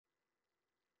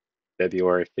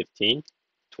February 15th,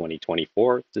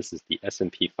 2024. This is the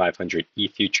S&P 500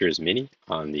 E-Futures Mini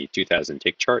on the 2000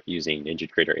 tick chart using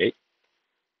NinjaTrader 8.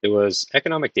 There was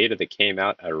economic data that came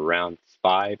out at around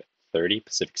 5:30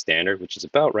 Pacific Standard, which is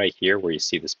about right here where you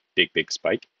see this big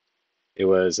spike. It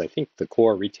was, I think, the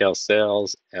core retail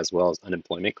sales as well as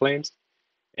unemployment claims,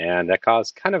 and that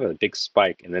caused kind of a big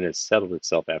spike, and then it settled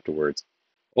itself afterwards.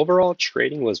 Overall,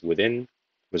 trading was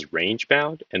range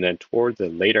bound, and then toward the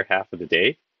later half of the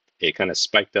day, it kind of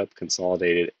spiked up,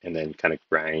 consolidated, and then kind of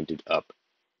grinded up.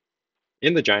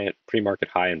 In the giant pre-market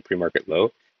high and pre-market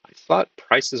low, I thought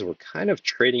prices were kind of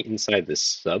trading inside this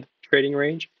sub-trading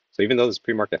range. So even though this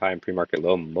pre-market high and pre-market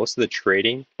low, most of the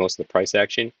trading, most of the price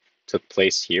action took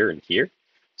place here and here.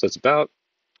 So it's about,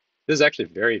 this is actually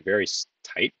very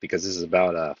tight because this is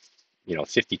about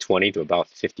 50-20 to about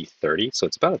 50-30. So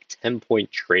it's about a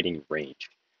 10-point trading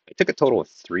range. I took a total of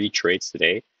 3 trades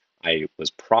today. I was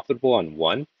profitable on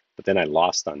 1, but then I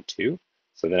lost on 2.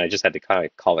 So then I just had to kind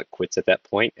of call it quits at that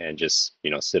point and just,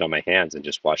 sit on my hands and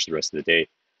just watch the rest of the day,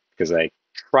 because I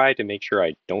try to make sure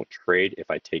I don't trade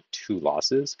if I take 2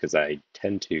 losses, because I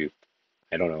tend to,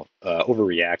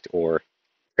 overreact or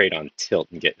trade on tilt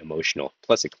and get emotional.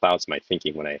 Plus it clouds my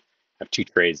thinking when I have 2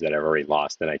 trades that I've already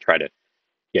lost. Then I try to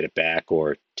get it back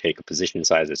or take a position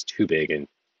size that's too big, and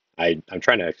I'm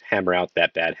trying to hammer out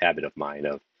that bad habit of mine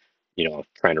of,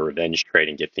 trying to revenge trade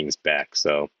and get things back.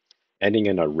 So ending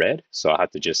in a red, so I'll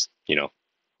have to just,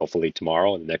 hopefully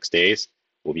tomorrow and the next days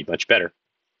will be much better.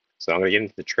 So I'm going to get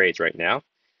into the trades right now.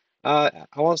 I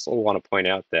also want to point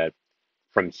out that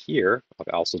from here,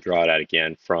 I'll also draw it out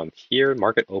again. From here,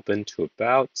 market open to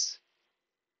about,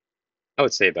 I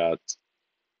would say about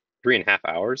 3.5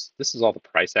 hours. This is all the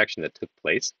price action that took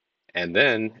place. And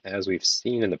then, as we've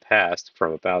seen in the past,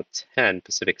 from about 10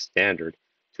 Pacific Standard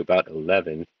to about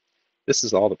 11, this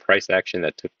is all the price action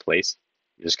that took place.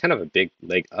 There's kind of a big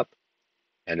leg up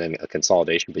and then a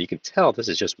consolidation, but you can tell this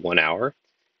is just 1 hour.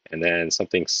 And then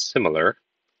something similar.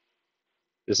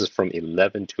 This is from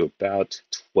 11 to about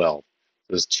 12. So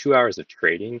there's 2 hours of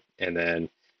trading, and then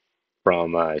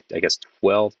from,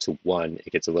 12 to 1,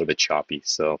 it gets a little bit choppy.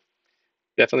 So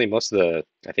definitely most of the,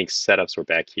 I think, setups were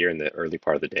back here in the early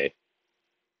part of the day.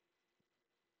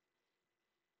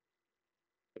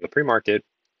 The pre-market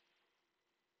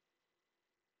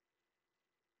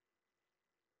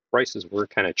prices were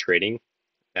kind of trading.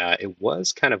 It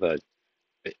was kind of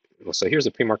so here's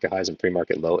the pre-market highs and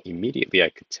pre-market low. Immediately I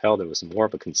could tell there was more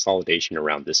of a consolidation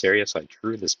around this area. So I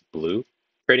drew this blue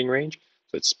trading range.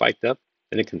 So it spiked up,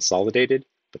 then it consolidated.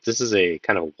 But this is a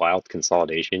kind of wild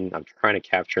consolidation. I'm trying to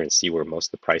capture and see where most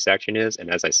of the price action is. And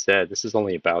as I said, this is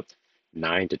only about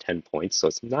 9 to 10 points. So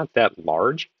it's not that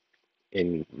large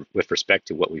with respect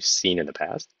to what we've seen in the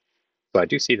past. So I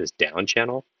do see this down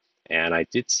channel, and I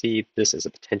did see this as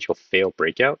a potential fail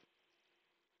breakout,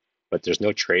 but there's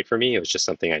no trade for me. It was just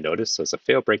something I noticed. So it's a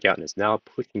fail breakout and it's now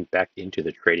pushing back into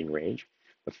the trading range.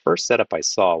 The first setup I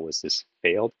saw was this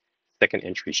failed second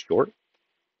entry short.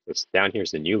 So it's down here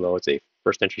is the new low. It's a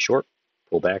first entry short,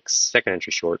 pullback, second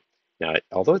entry short. Now,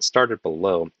 although it started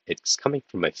below, it's coming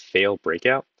from a fail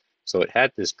breakout. So it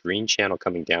had this green channel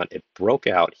coming down. It broke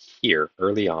out here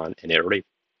early on, and it already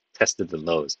tested the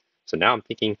lows. So now I'm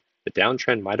thinking the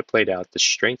downtrend might have played out. The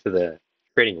strength of the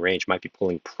trading range might be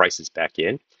pulling prices back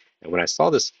in. And when I saw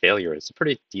this failure, it's a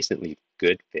pretty decently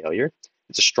good failure.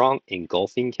 It's a strong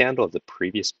engulfing candle of the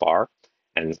previous bar.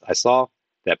 And I saw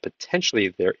that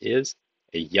potentially there is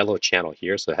a yellow channel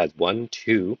here. So it has 1,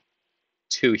 2,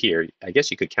 2 here. I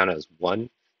guess you could count it as 1,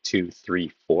 2,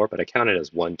 3, 4, but I counted it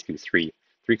as 1, 2, 3.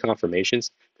 3 confirmations.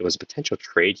 There was a potential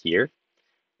trade here,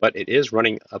 but it is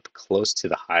running up close to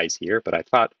the highs here. But I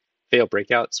thought fail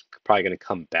breakouts probably going to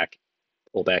come back,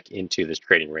 pull back into this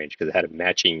trading range because it had a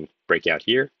matching breakout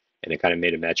here, and it kind of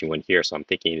made a matching one here. So I'm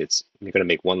thinking it's going to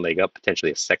make one leg up,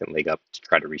 potentially a second leg up to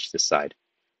try to reach this side.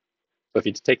 So if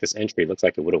you take this entry, it looks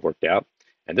like it would have worked out.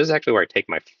 And this is actually where I take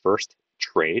my first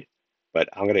trade, but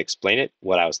I'm going to explain it,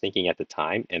 what I was thinking at the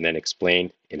time, and then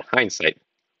explain in hindsight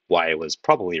why it was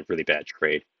probably a really bad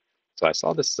trade. So I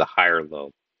saw this as a higher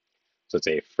low. So it's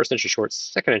a first entry short,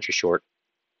 second entry short,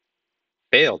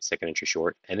 failed second entry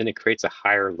short, and then it creates a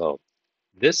higher low.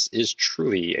 This is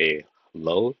truly a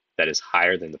low that is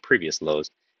higher than the previous lows,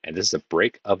 and this is a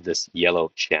break of this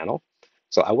yellow channel.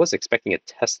 So I was expecting a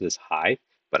test of this high,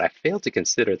 but I failed to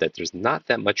consider that there's not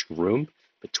that much room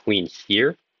between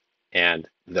here and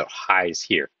the highs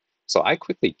here. So I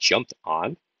quickly jumped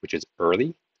on, which is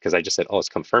early, because I just said, oh, it's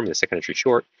confirming the second entry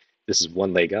short. This is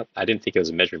one leg up. I didn't think it was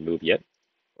a measured move yet,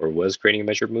 or was creating a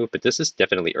measured move, but this is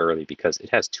definitely early because it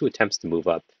has 2 attempts to move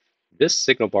up. This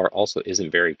signal bar also isn't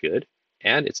very good.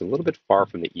 and it's a little bit far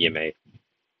from the EMA.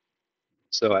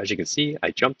 So as you can see,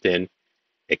 I jumped in,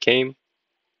 it came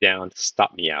down,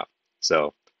 stopped me out.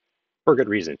 So for a good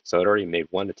reason. So it already made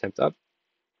one attempt up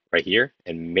right here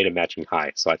and made a matching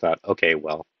high. So I thought, okay,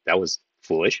 well, that was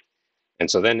foolish. And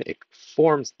so then it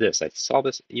forms this. I saw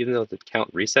this, even though the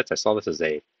count resets, I saw this as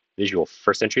a visual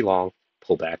first entry long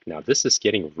pullback. Now this is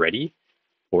getting ready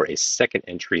for a second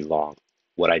entry long.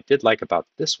 What I did like about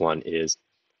this one is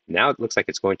now it looks like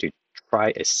it's going to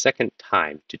try a second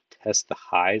time to test the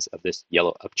highs of this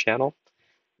yellow up channel.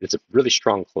 It's a really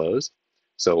strong close.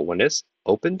 So when this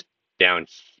opened down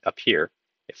up here,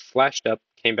 it flashed up,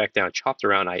 came back down, chopped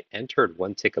around. I entered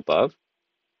one tick above,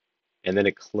 and then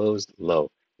it closed low.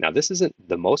 Now this isn't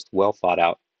the most well thought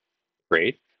out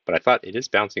trade, but I thought it is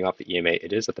bouncing off the EMA.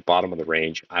 It is at the bottom of the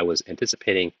range. I was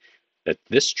anticipating that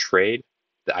this trade,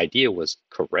 the idea was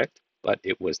correct, but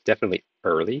it was definitely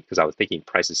early because I was thinking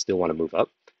prices still want to move up.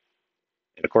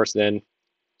 And of course then,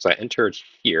 so I entered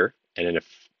here, and then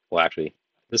if, well actually,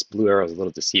 this blue arrow is a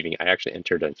little deceiving. I actually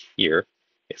entered on here.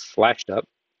 It flashed up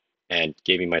and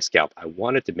gave me my scalp. I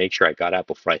wanted to make sure I got out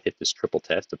before I hit this triple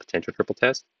test, the potential triple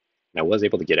test, and I was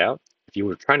able to get out. If you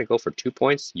were trying to go for 2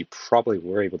 points, you probably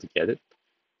were able to get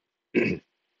it.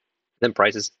 Then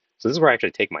prices. So this is where I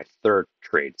actually take my third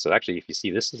trade. So actually, if you see,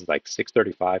 this is like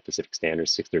 635 Pacific Standard,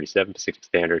 637 Pacific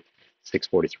Standard,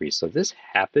 643. So this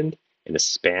happened in a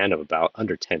span of about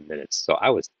under 10 minutes. So I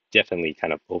was definitely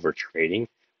kind of over trading,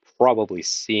 probably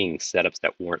seeing setups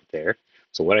that weren't there.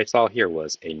 So what I saw here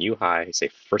was a new high, say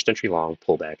first entry long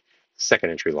pullback, second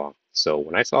entry long. So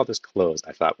when I saw this close,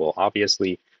 I thought, well,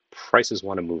 obviously prices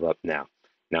want to move up now.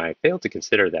 Now I failed to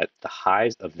consider that the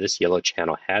highs of this yellow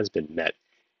channel has been met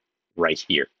right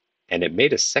here. And it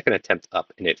made a second attempt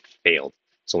up and it failed.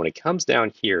 So when it comes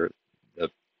down here, the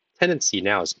tendency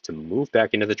now is to move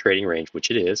back into the trading range, which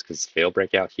it is because it's failed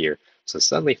breakout here. So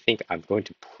suddenly think I'm going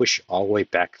to push all the way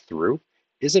back through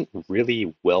isn't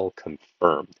really well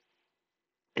confirmed.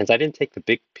 As I didn't take the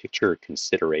big picture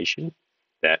consideration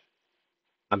that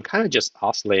I'm kind of just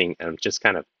oscillating and I'm just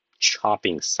kind of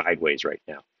chopping sideways right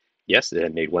now. Yes, it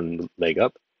had made one leg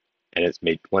up, and it's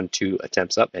made 2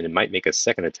 attempts up, and it might make a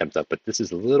second attempt up, but this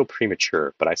is a little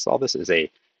premature. But I saw this as a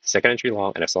second entry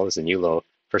long, and I saw this as a new low,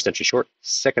 first entry short,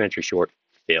 second entry short,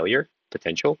 failure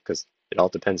potential, because it all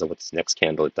depends on what this next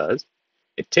candle it does.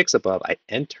 It ticks above, I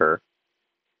enter,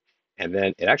 and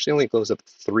then it actually only goes up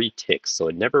 3 ticks, so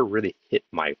it never really hit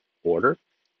my order.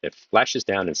 It flashes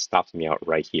down and stops me out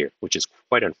right here, which is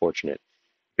quite unfortunate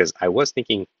because I was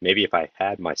thinking maybe if I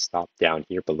had my stop down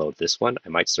here below this one, I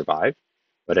might survive.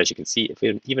 But as you can see,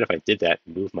 even if I did that,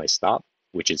 move my stop,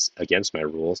 which is against my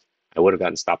rules, I would have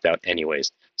gotten stopped out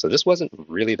anyways. So this wasn't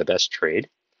really the best trade.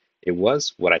 It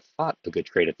was what I thought a good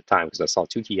trade at the time because I saw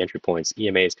 2 key entry points.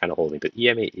 EMA is kind of holding, but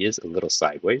EMA is a little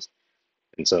sideways.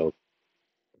 And so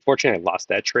unfortunately, I lost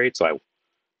that trade. So I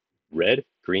red,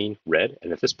 green, red.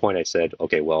 And at this point, I said,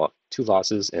 okay, well, 2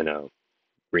 losses and a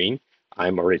green.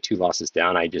 I'm already 2 losses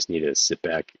down. I just need to sit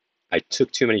back. I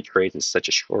took too many trades in such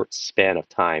a short span of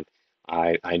time.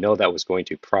 I know that was going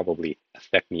to probably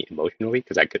affect me emotionally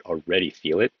because I could already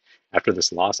feel it. After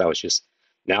this loss, I was just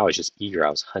eager. I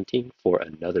was hunting for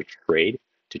another trade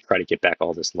to try to get back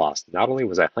all this loss. Not only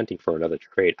was I hunting for another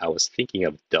trade, I was thinking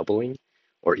of doubling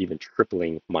or even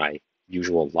tripling my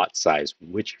usual lot size,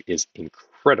 which is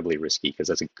incredibly risky because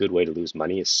that's a good way to lose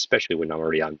money, especially when I'm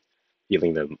already on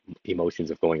feeling the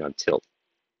emotions of going on tilt.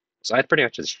 So I pretty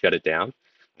much just shut it down.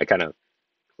 I kind of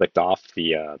clicked off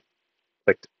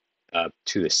clicked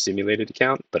to the simulated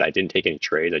account, but I didn't take any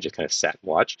trades. I just kind of sat and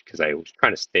watched because I was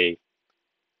trying to stay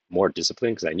more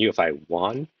disciplined because I knew if I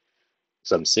won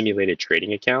some simulated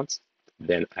trading accounts,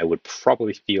 then I would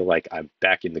probably feel like I'm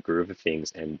back in the groove of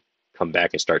things and come back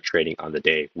and start trading on the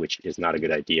day, which is not a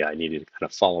good idea. I needed to kind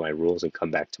of follow my rules and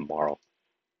come back tomorrow.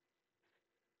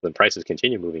 When prices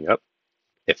continue moving up,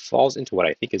 it falls into what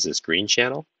I think is this green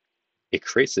channel. It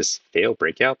creates this fail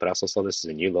breakout, but I also saw this as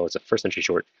a new low. It's a first entry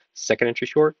short, second entry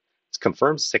short. It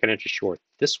confirms second entry short.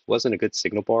 This wasn't a good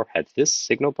signal bar. Had this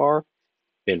signal bar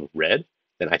been red,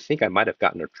 then I think I might have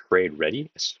gotten a trade ready,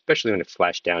 especially when it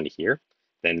flashed down to here.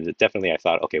 Then definitely I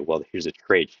thought, okay, well, here's a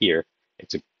trade here.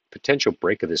 It's a potential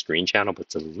break of this green channel, but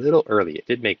it's a little early. It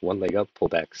did make one leg up, pull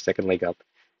back, second leg up.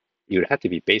 You would have to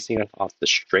be basing it off the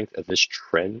strength of this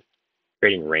trend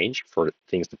trading range for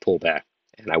things to pull back.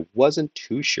 And I wasn't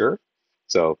too sure.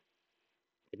 So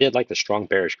I did like the strong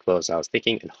bearish close. I was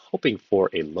thinking and hoping for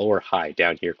a lower high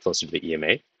down here closer to the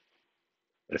EMA.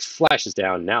 But it flashes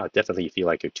down. Now it definitely feel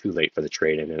like you're too late for the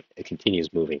trade and it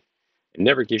continues moving. It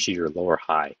never gives you your lower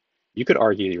high. You could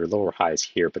argue your lower high is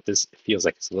here, but this feels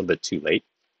like it's a little bit too late.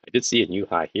 I did see a new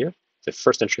high here, It's a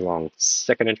first entry long,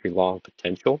 second entry long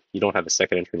potential. You don't have a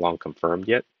second entry long confirmed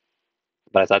yet,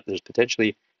 but I thought there's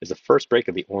potentially is the first break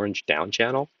of the orange down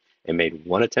channel. It made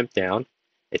one attempt down.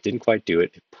 It didn't quite do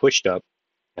it. It pushed up,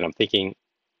 and I'm thinking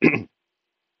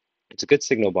it's a good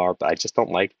signal bar, but I just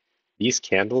don't like these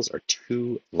candles are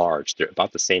too large. They're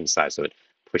about the same size. So it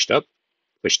pushed up,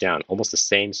 pushed down, almost the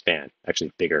same span,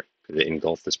 actually bigger because it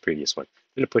engulfed this previous one.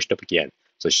 Then it pushed up again.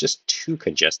 So it's just too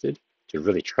congested to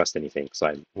really trust anything. So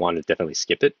I want to definitely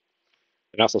skip it.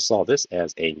 And I also saw this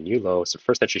as a new low. So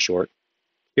first entry short.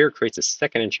 Here it creates a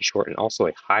second entry short and also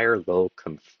a higher low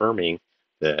confirming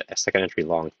the second entry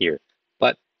long here.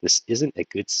 But this isn't a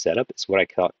good setup. It's what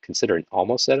I consider an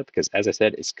almost setup because, as I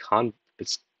said, it's kind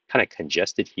of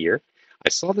congested here. I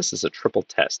saw this as a triple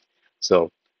test.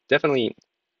 So definitely,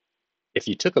 if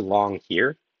you took a long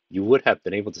here, you would have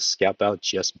been able to scalp out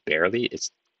just barely.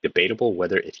 It's debatable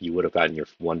whether if you would have gotten your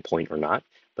 1 point or not,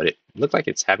 but it looked like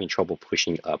it's having trouble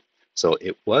pushing up. So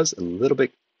it was a little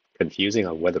bit confusing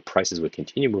on whether prices would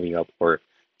continue moving up or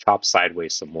chop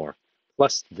sideways some more.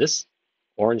 Plus, this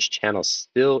orange channel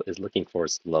still is looking for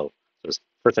its low. So it's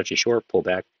first entry short, pull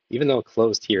back. Even though it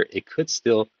closed here, it could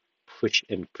still push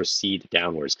and proceed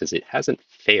downwards because it hasn't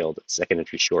failed second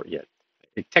entry short yet.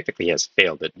 It technically has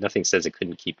failed, but nothing says it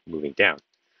couldn't keep moving down.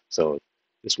 So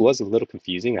this was a little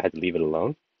confusing. I had to leave it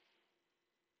alone.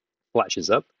 Flashes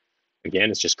up.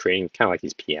 Again, it's just creating kind of like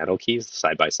these piano keys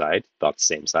side by side, about the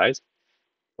same size.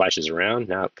 Flashes around.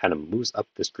 Now it kind of moves up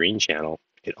this green channel.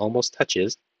 It almost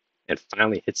touches and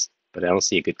finally hits, but I don't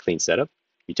see a good clean setup.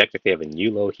 You technically have a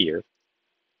new low here.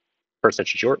 First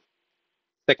entry short,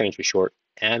 second entry short,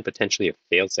 and potentially a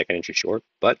failed second entry short,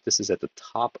 but this is at the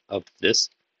top of this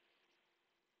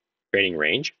trading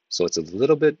range. So it's a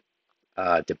little bit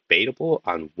debatable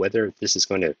on whether this is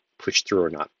going to push through or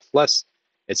not. Plus,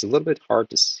 it's a little bit hard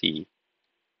to see.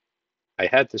 I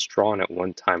had this drawn at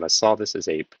one time. I saw this as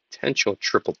a potential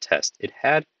triple test. It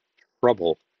had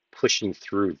trouble pushing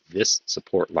through this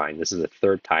support line. This is the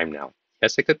third time now.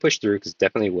 Yes, it could push through because it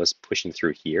definitely was pushing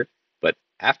through here. But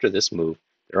after this move,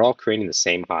 they're all creating the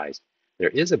same highs. There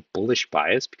is a bullish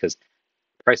bias because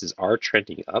prices are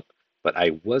trending up, but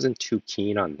I wasn't too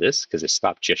keen on this because it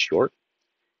stopped just short.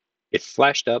 It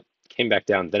flashed up, came back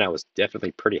down. Then I was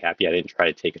definitely pretty happy I didn't try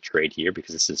to take a trade here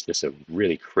because this is just a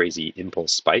really crazy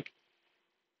impulse spike.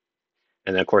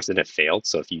 And then, of course, then it failed.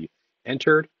 So if you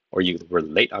entered or you were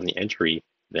late on the entry,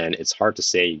 then it's hard to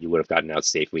say you would have gotten out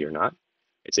safely or not.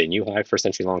 It's a new high, first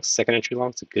entry long, second entry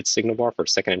long. It's a good signal bar for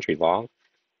second entry long.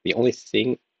 The only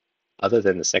thing other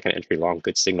than the second entry long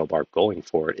good signal bar going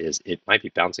for it is it might be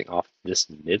bouncing off this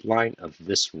midline of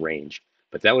this range.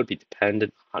 But that would be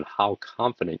dependent on how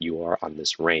confident you are on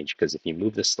this range, because if you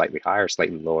move this slightly higher,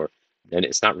 slightly lower, then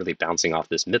it's not really bouncing off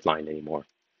this midline anymore.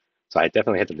 So I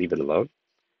definitely had to leave it alone.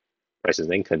 Prices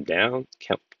then come down,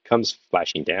 comes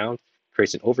flashing down,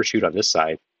 creates an overshoot on this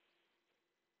side,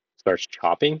 starts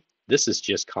chopping. This is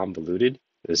just convoluted.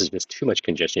 This is just too much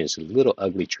congestion. It's a little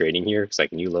ugly trading here. It's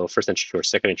like new low, first entry short,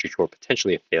 second entry short,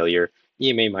 potentially a failure.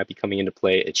 EMA might be coming into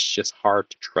play. It's just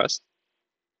hard to trust.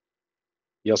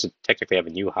 You also technically have a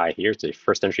new high here. It's a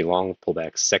first entry long,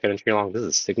 pullback, second entry long. This is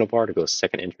a signal bar to go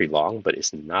second entry long, but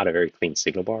it's not a very clean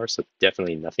signal bar, so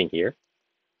definitely nothing here.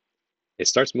 It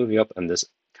starts moving up on this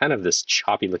kind of this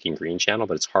choppy looking green channel,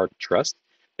 but it's hard to trust.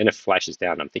 Then it flashes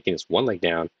down. I'm thinking it's one leg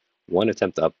down, one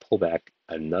attempt up, pull back,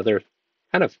 another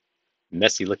kind of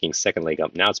messy looking second leg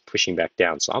up. Now it's pushing back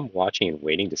down. So I'm watching and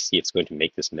waiting to see if it's going to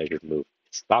make this measured move.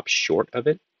 It stops short of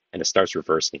it and it starts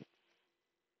reversing.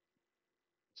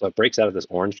 So it breaks out of this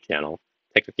orange channel.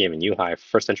 Technically, you have a new high,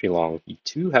 first entry long. You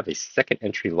do have a second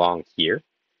entry long here.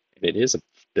 And it is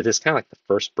kind of like the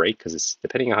first break because it's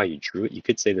depending on how you drew it, you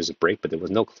could say there's a break, but there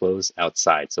was no close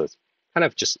outside. So it's kind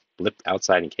of just blipped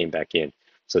outside and came back in.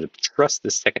 So to trust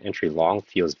this second entry long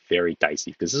feels very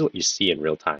dicey because this is what you see in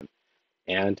real time.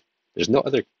 And there's no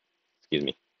other, excuse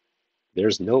me,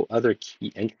 there's no other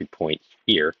key entry point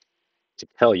here to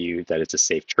tell you that it's a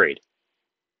safe trade.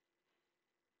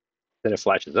 Then it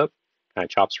flashes up, kind of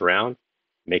chops around,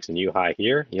 makes a new high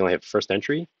here. You only have first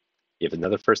entry. You have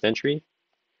another first entry.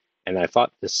 And I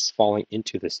thought this falling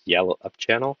into this yellow up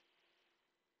channel,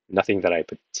 nothing that I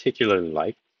particularly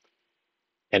like.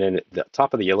 And then the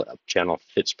top of the yellow up channel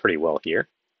fits pretty well here.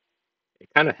 It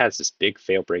kind of has this big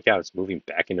fail breakout. It's moving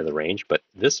back into the range, but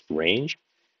this range,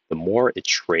 the more it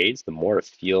trades, the more it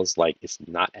feels like it's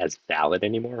not as valid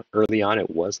anymore. Early on,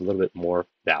 it was a little bit more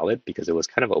valid because it was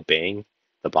kind of obeying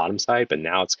the bottom side, but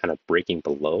now it's kind of breaking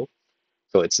below.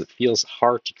 So it feels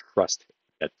hard to trust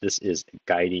that this is a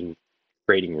guiding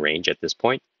trading range at this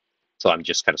point. So I'm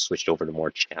just kind of switched over to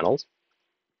more channels.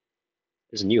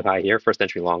 There's a new high here, first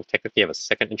entry long. Technically, you have a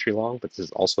second entry long, but this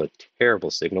is also a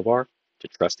terrible signal bar to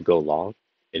trust to go long.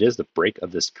 It is the break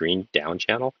of this green down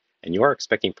channel, and you are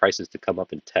expecting prices to come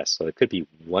up and test. So it could be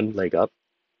one leg up,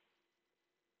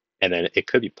 and then it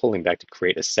could be pulling back to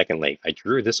create a second leg. I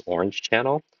drew this orange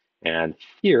channel, and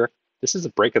here, this is a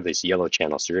break of this yellow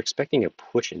channel. So you're expecting a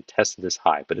push and test of this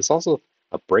high, but it's also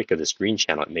a break of this green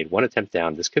channel. It made one attempt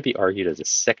down. This could be argued as a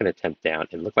second attempt down.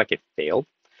 It looked like it failed.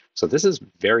 So this is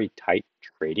very tight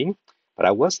trading, but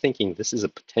I was thinking this is a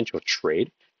potential trade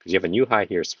because you have a new high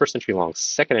here. It's first entry long,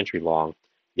 second entry long.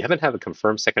 You haven't have a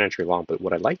confirmed second entry long, but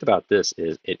what I liked about this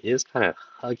is it is kind of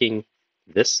hugging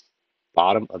this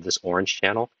bottom of this orange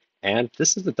channel. And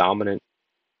this is the dominant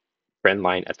trend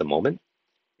line at the moment.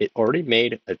 It already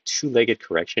made a two-legged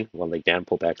correction, one leg down,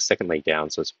 pull back, second leg down.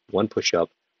 So it's one push up,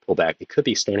 pull back. It could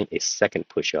be starting a second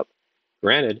push up.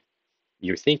 Granted,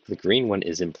 you think the green one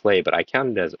is in play, but I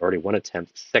counted it as already one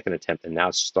attempt, second attempt, and now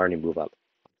it's starting to move up.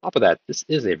 On top of that, this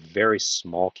is a very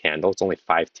small candle. It's only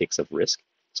 5 ticks of risk.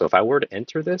 So if I were to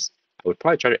enter this, I would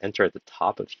probably try to enter at the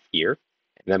top of here,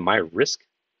 and then my risk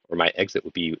or my exit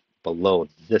would be below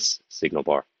this signal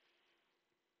bar.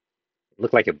 It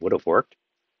looked like it would have worked.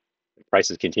 The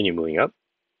prices continue moving up.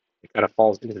 It kind of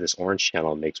falls into this orange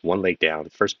channel and makes one leg down.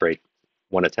 First break,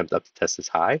 one attempt up to test this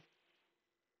high.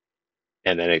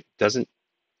 And then it doesn't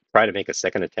try to make a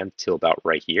second attempt till about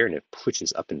right here, and it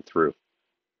pushes up and through.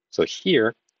 So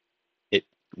here, it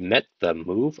met the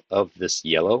move of this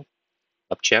yellow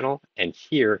up channel, and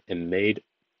here it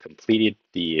completed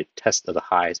the test of the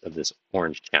highs of this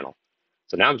orange channel.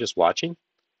 So now I'm just watching.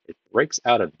 It breaks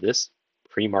out of this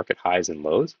pre-market highs and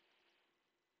lows,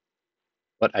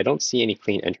 but I don't see any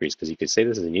clean entries because you could say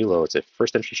this is a new low. It's a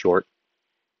first entry short,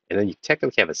 and then you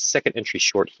technically have a second entry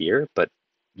short here, but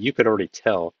you could already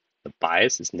tell the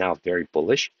bias is now very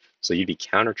bullish. So you'd be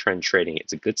counter trend trading.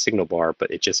 It's a good signal bar, but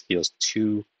it just feels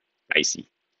too dicey.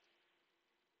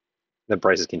 Then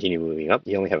prices continue moving up.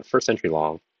 You only have a first entry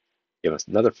long. You have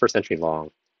another first entry long.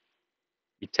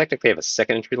 You technically have a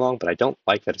second entry long, but I don't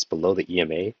like that it's below the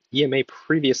EMA. EMA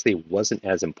previously wasn't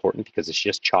as important because it's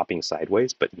just chopping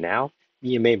sideways, but now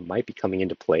EMA might be coming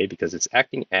into play because it's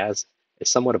acting as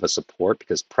somewhat of a support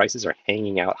because prices are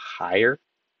hanging out higher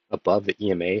above the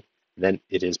EMA than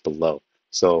it is below.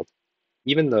 So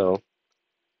even though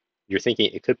you're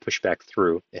thinking it could push back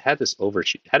through, it had this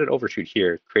overshoot, had an overshoot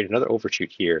here, create another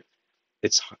overshoot here.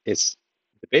 It's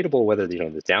debatable whether the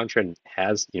downtrend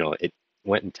has it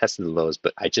went and tested the lows,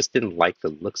 but I just didn't like the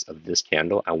looks of this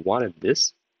candle. I wanted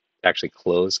this to actually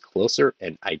close closer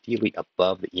and ideally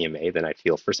above the EMA. Then I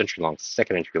feel first entry long,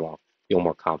 second entry long, feel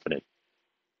more confident.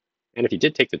 And if you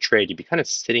did take the trade, you'd be kind of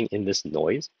sitting in this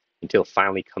noise until it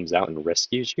finally comes out and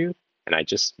rescues you. And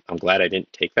I'm glad I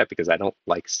didn't take that because I don't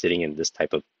like sitting in this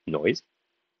type of noise.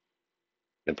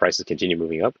 Then prices continue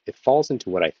moving up. It falls into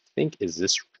what I think is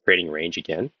this trading range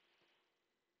again.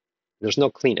 There's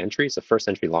no clean entry. It's a first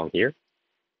entry long here.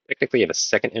 Technically, you have a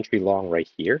second entry long right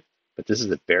here, but this is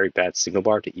a very bad signal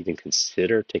bar to even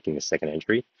consider taking the second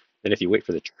entry. Then if you wait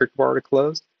for the trick bar to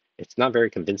close, it's not very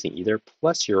convincing either.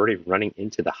 Plus, you're already running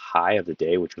into the high of the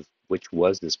day, which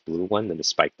was this blue one that is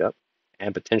spiked up,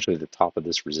 and potentially the top of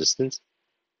this resistance.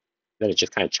 Then it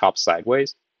just kind of chops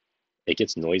sideways. It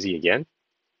gets noisy again.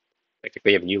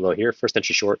 Technically, you have a new low here, first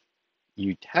entry short.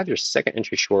 You have your second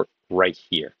entry short right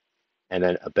here, and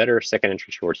then a better second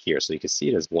entry short here. So you can see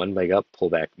it as one leg up,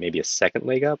 pull back, maybe a second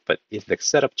leg up. But if the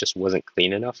setup just wasn't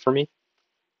clean enough for me,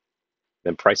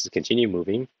 then prices continue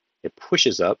moving. It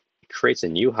pushes up, it creates a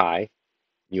new high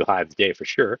of the day for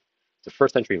sure. It's a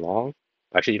first entry long.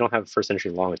 Actually, you don't have a first entry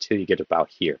long until you get about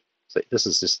here. So this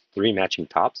is just 3 matching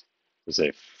tops. This is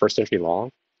a first entry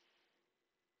long.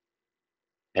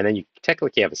 And then you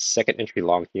technically have a second entry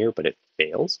long here, but it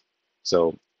fails.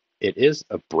 So it is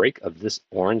a break of this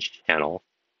orange channel.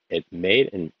 It made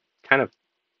and kind of,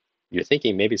 you're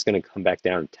thinking maybe it's going to come back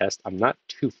down and test. I'm not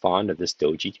too fond of this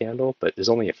doji candle, but there's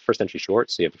only a first entry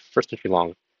short. So you have a first entry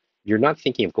long. You're not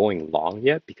thinking of going long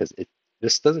yet because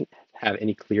this doesn't have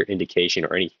any clear indication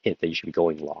or any hint that you should be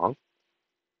going long.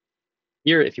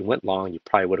 Here, if you went long, you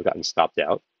probably would have gotten stopped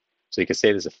out. So you could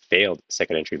say there's a failed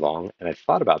second entry long. And I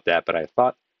thought about that, but I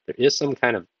thought there is some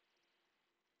kind of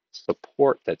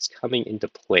support that's coming into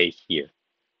play here.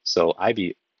 So I'd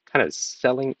be kind of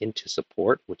selling into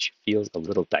support, which feels a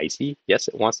little dicey. Yes,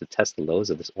 it wants to test the lows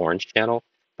of this orange channel,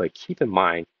 but keep in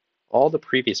mind, all the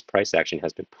previous price action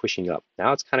has been pushing up.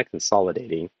 Now it's kind of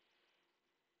consolidating.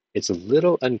 It's a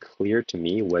little unclear to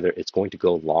me whether it's going to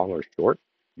go long or short.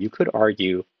 You could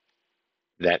argue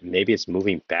that maybe it's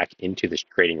moving back into this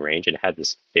trading range and had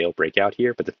this fail breakout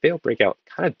here, but the fail breakout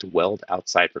kind of dwelled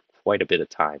outside for quite a bit of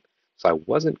time. So I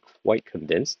wasn't quite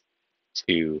convinced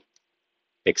to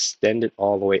extend it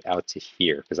all the way out to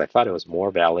here because I thought it was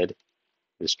more valid.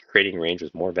 This trading range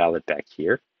was more valid back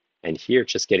here, and here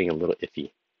it's just getting a little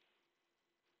iffy.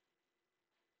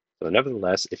 So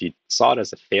nevertheless, if you saw it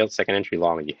as a failed second entry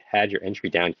long and you had your entry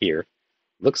down here,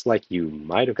 looks like you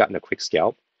might have gotten a quick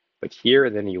scalp, but here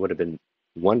then you would have been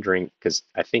wondering, because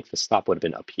I think the stop would have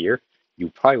been up here. You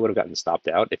probably would have gotten stopped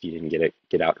out if you didn't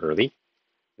get out early.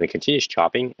 And it continues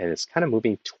chopping, and it's kind of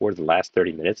moving toward the last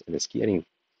 30 minutes, and it's getting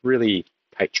really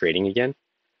tight trading again.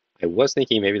 I was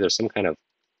thinking maybe there's some kind of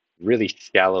really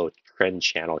shallow trend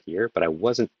channel here, but I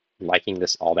wasn't liking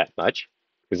this all that much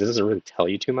because it doesn't really tell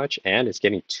you too much, and it's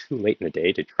getting too late in the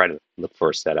day to try to look for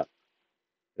a setup.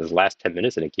 The last 10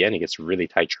 minutes, and again, it gets really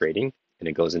tight trading, and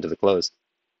it goes into the close.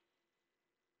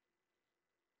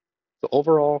 So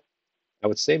overall, I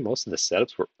would say most of the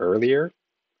setups were earlier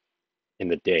in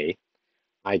the day.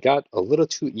 I got a little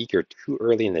too eager too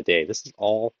early in the day. This is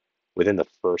all within the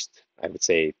first, I would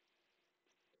say,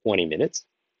 20 minutes.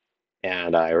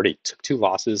 And I already took 2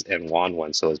 losses and won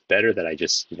one. So it's better that I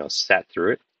just, sat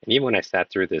through it. And even when I sat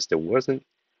through this, there wasn't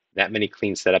that many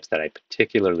clean setups that I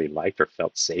particularly liked or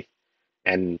felt safe.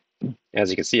 And as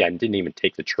you can see, I didn't even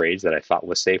take the trades that I thought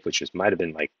was safe, which might have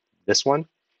been like this one.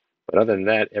 But other than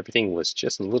that, everything was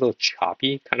just a little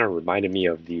choppy. Kind of reminded me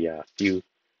of the few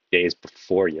days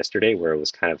before yesterday where it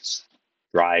was kind of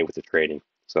dry with the trading.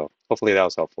 So hopefully that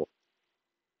was helpful.